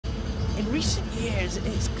recent years,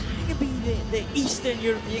 it's kind of been the Eastern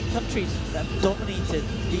European countries that have dominated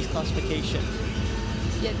these classifications.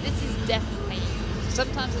 Yeah, this is definitely,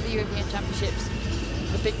 sometimes at the European Championships,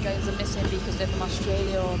 the big guys are missing because they're from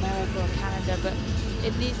Australia or America or Canada, but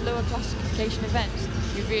in these lower classification events,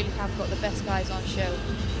 you really have got the best guys on show.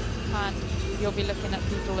 And you'll be looking at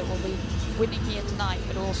people that will be winning here tonight,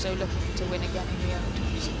 but also looking to win again in Rio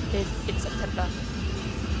in September.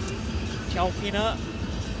 Joao PINA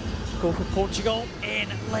go for Portugal in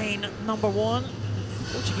lane number 1.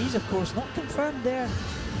 Portuguese, of course, not confirmed their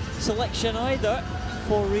selection either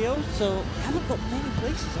for Rio, so they haven't got many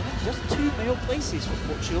places. I think just 2 male places for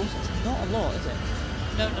Portugal, so it's not a lot, is it?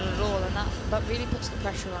 No, not at all, and that really puts the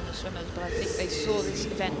pressure on the swimmers, but I think they saw this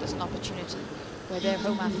event as an opportunity where their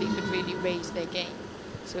home athlete would really raise their game,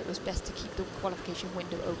 so it was best to keep the qualification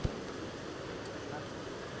window open.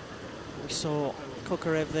 We saw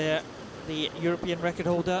KOKAREV there, the European record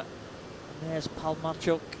holder, and there's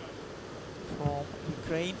PALAMARCHUK from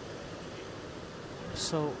Ukraine.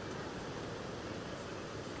 So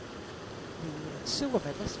the silver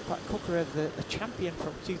medalist, in fact KOKAREV the champion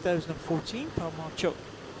from 2014, PALAMARCHUK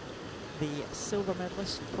the silver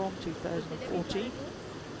medalist from 2014.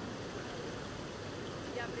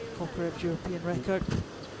 KOKAREV's European record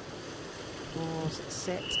was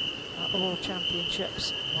set at the World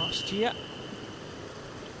Championships last year,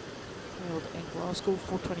 held in Glasgow,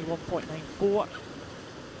 421.94,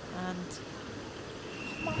 and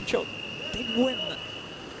PALAMARCHUK did win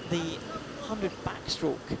the 100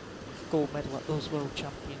 backstroke gold medal at those World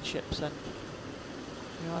Championships. And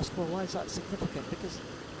you ask, well, why is that significant? Because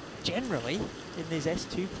generally in this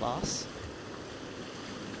S2 class,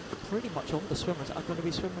 pretty much all the swimmers are going to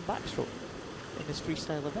be swimming backstroke in this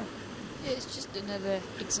freestyle event. Yeah, it's just another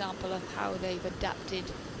example of how they've adapted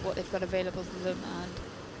what they've got available to them and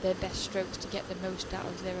their best strokes to get the most out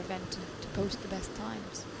of their event and to post the best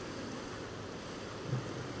times.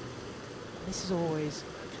 This is always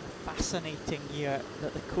fascinating here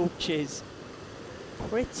that the coaches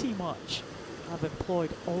pretty much have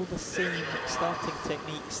employed all the same starting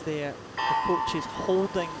techniques there. The coaches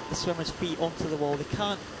holding the swimmer's feet onto the wall. They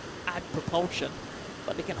can't add propulsion,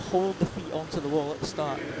 but they can hold the feet onto the wall at the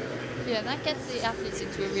start. Yeah, that gets the athletes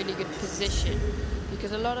into a really good position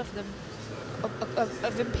because a lot of them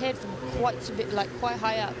have impaired from quite a bit, like quite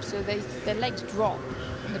high up, so their legs drop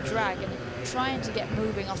from the drag, and trying to get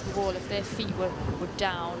moving off the wall if their feet were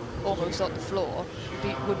down almost on the floor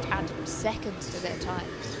would add seconds to their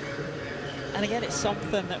times. And again, it's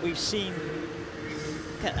something that we've seen.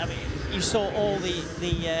 I mean, you saw all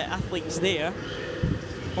the athletes there,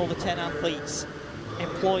 all the 10 athletes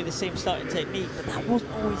employ the same starting technique, but that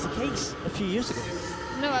wasn't always the case a few years ago.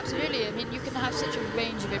 No, absolutely. I mean, you can have such a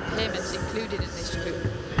range of impairments included in this group.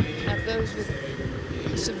 You can have those with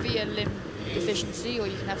severe limb deficiency, or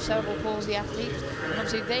you can have cerebral palsy athletes, and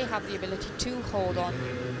obviously they have the ability to hold on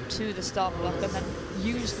to the start block and then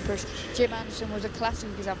use the push. Jim Anderson was a classic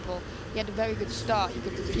example. He had a very good start.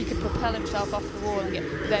 He could propel himself off the wall, and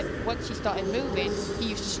then once he started moving, he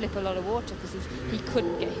used to slip a lot of water because he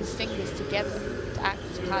couldn't get his fingers together to act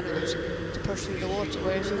as paddles to push through the water.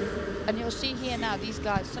 And you'll see here now, these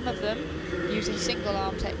guys, some of them using single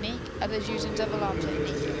arm technique, others using double arm technique.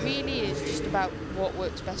 It really is just about what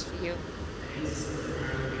works best for you.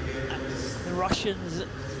 The Russians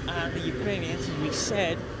and the Ukrainians, as we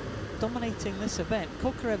said, dominating this event.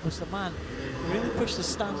 KOKAREV was the man who really pushed the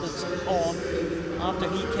standards on after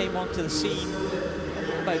he came onto the scene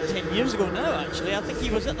about 10 years ago now, actually. I think he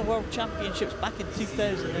was at the World Championships back in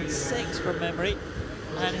 2006 from memory,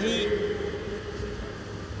 and he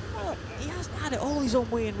hasn't had it all his own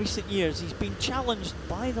way in recent years. He's been challenged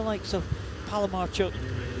by the likes of PALAMARCHUK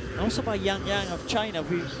and also by Yang Yang of China,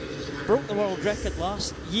 who broke the world record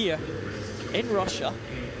last year in Russia,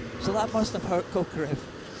 so that must have hurt KOKAREV.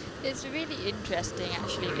 It's really interesting,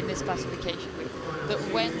 actually, in this classification group, that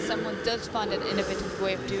when someone does find an innovative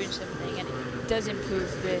way of doing something and it does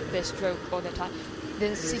improve their stroke or their time,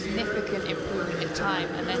 there's significant improvement in time,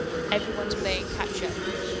 and then everyone's playing catch-up.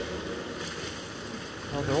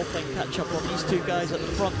 Well, they're all playing catch-up on these two guys at the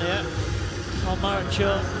front there.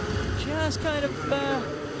 PALAMARCHUK just kind of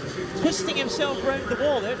twisting himself around the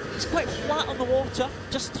wall there. He's quite flat on the water,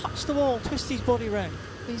 just touch the wall, twist his body around.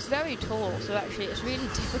 He's very tall, so actually it's really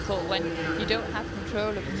difficult when you don't have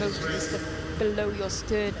control of most of the stuff below your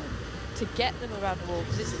sternum to get them around the wall,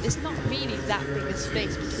 because it's not really that big a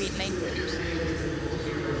space between lane groups.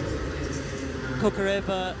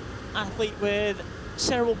 KOKAREV, athlete with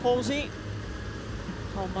cerebral palsy.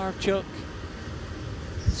 PALAMARCHUK,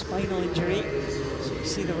 spinal injury. So you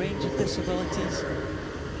see the range of disabilities.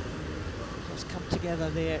 Just come together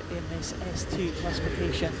there in this S2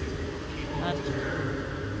 classification. And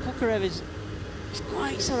KOKAREV is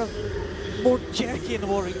quite sort of more jerky in the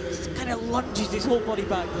water. He kind of lunges his whole body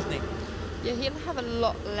back, doesn't he? Yeah, he'll have a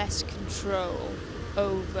lot less control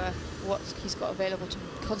over what he's got available to him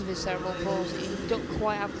because of his cerebral palsy. You don't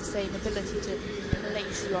quite have the same ability to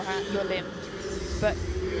place your limb, but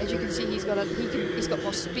as you can see, he's got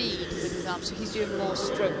more speed with his arms, so he's doing more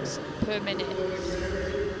strokes per minute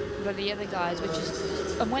than the other guys,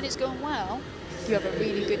 and when it's going well, you have a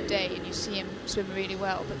really good day and you see him swim really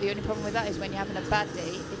well. But the only problem with that is when you're having a bad day,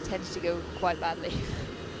 it tends to go quite badly.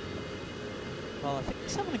 Well, I think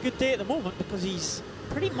he's having a good day at the moment because he's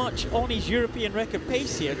pretty much on his European record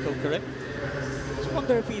pace here, KOKAREV. Just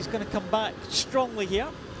wonder if he's going to come back strongly here.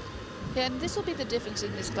 Yeah, and this will be the difference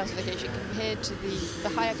in this classification compared to the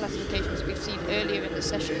higher classifications we've seen earlier in the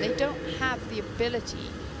session. They don't have the ability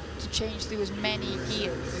to change through as many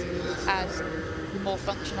gears as the more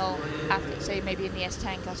functional athletes, say maybe in the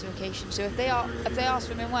S10 classification. So if they are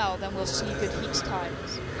swimming well, then we'll see good heat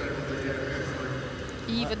times,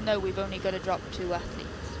 even though we've only got to drop 2 athletes.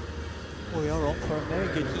 We are on for a very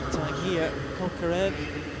good heat time here. KOKAREV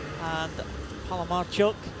and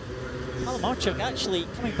PALAMARCHUK. PALAMARCHUK actually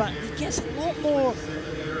coming back, he gets a lot more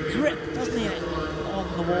grip, doesn't he, on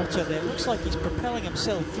the water there. Looks like he's propelling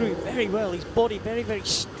himself through very well. His body very, very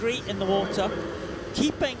straight in the water,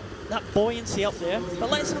 keeping that buoyancy up there.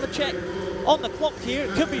 But let's have a check on the clock here.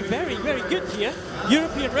 It could be very, very good here.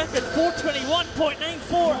 European record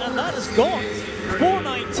 421.94, and that is gone.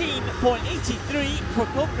 419.83 for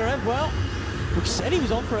KOKAREV. Well, we said he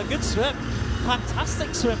was on for a good swim.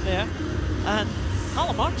 Fantastic swim there. And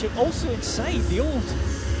PALAMARCHUK also inside the old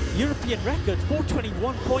European record,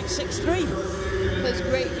 421.63. That's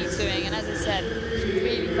great heat swimming, and as I said, some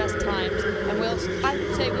really fast times. And I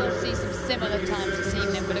would say we'll see some similar times this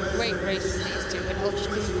evening, but a great race for these two, and it'll just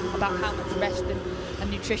be about how much rest and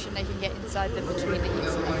nutrition they can get inside them between the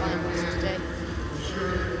heats and the finals today.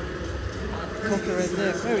 KOKAREV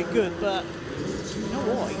there, very good, but you know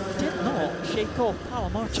what? He did not shake off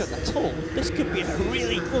PALAMARCHUK at all. This could be a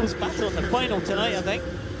really close battle in the final tonight, I think.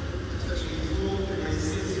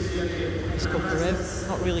 It's KOKAREV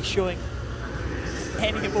not really showing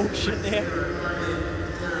any emotion there,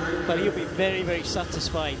 but he'll be very, very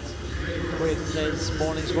satisfied with his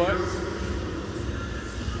morning's work.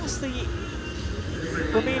 That's the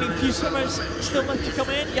remaining few swimmers still left to come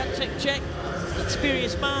in. Jacek, Czech,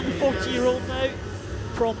 experienced man, 40-year-old now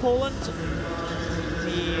from Poland.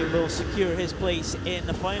 He will secure his place in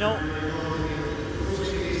the final.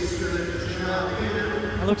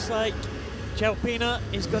 It looks like Joao PINA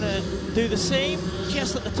is going to do the same.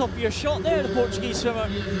 Just at the top of your shot there, the Portuguese swimmer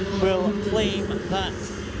will claim that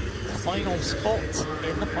final spot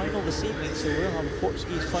in the final this evening. So we'll have a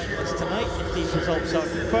Portuguese finalist tonight if these results are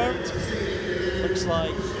confirmed. Looks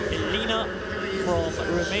like ILINA from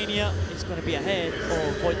Romania is going to be ahead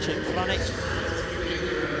of Vojtech FRANEK.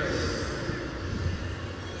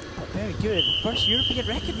 But very good. First European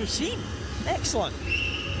record we've seen. Excellent.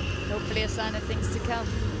 Hopefully a sign of things to come.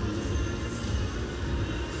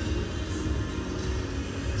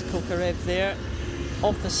 It's KOKAREV there,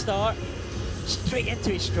 off the start, straight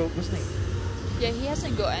into his stroke, wasn't he? Yeah, he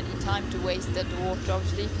hasn't got any time to waste underwater,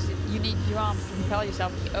 obviously, because you need your arms to propel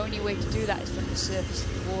yourself. The only way to do that is from the surface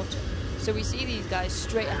of the water. So we see these guys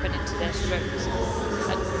straight up and into their strokes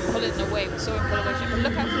and pulling away. We saw him pull away, but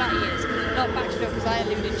look how flat he is. Not backstroke, as I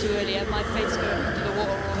alluded to earlier, my face going into the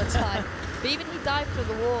water all the time. But even he dived for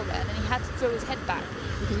the wall then, and he had to throw his head back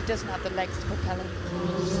because he doesn't have the legs to propel him.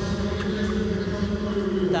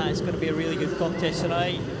 That is going to be a really good contest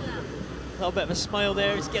tonight. A little bit of a smile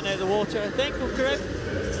there. He's getting out of the water, I think. KOKAREV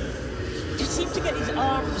just seemed to get his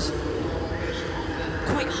arms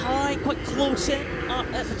quite high, quite close in,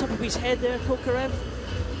 at the top of his head there, KOKAREV.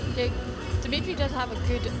 Yeah, Dmitrii does have a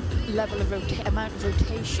good level of amount of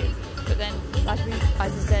rotation, but then, as I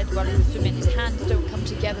said while he was swimming, his hands don't come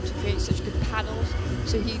together to create such good paddles,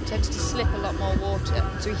 so he tends to slip a lot more water.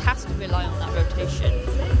 So he has to rely on that rotation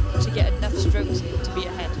to get enough strokes to be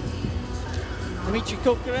ahead. Dmitrii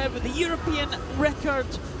KOKAREV with the European record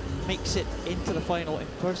makes it into the final in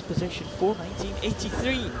first position,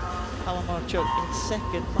 4:19.83. PALAMARCHUK in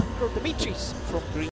second. MAKRODIMITRIS from Greece.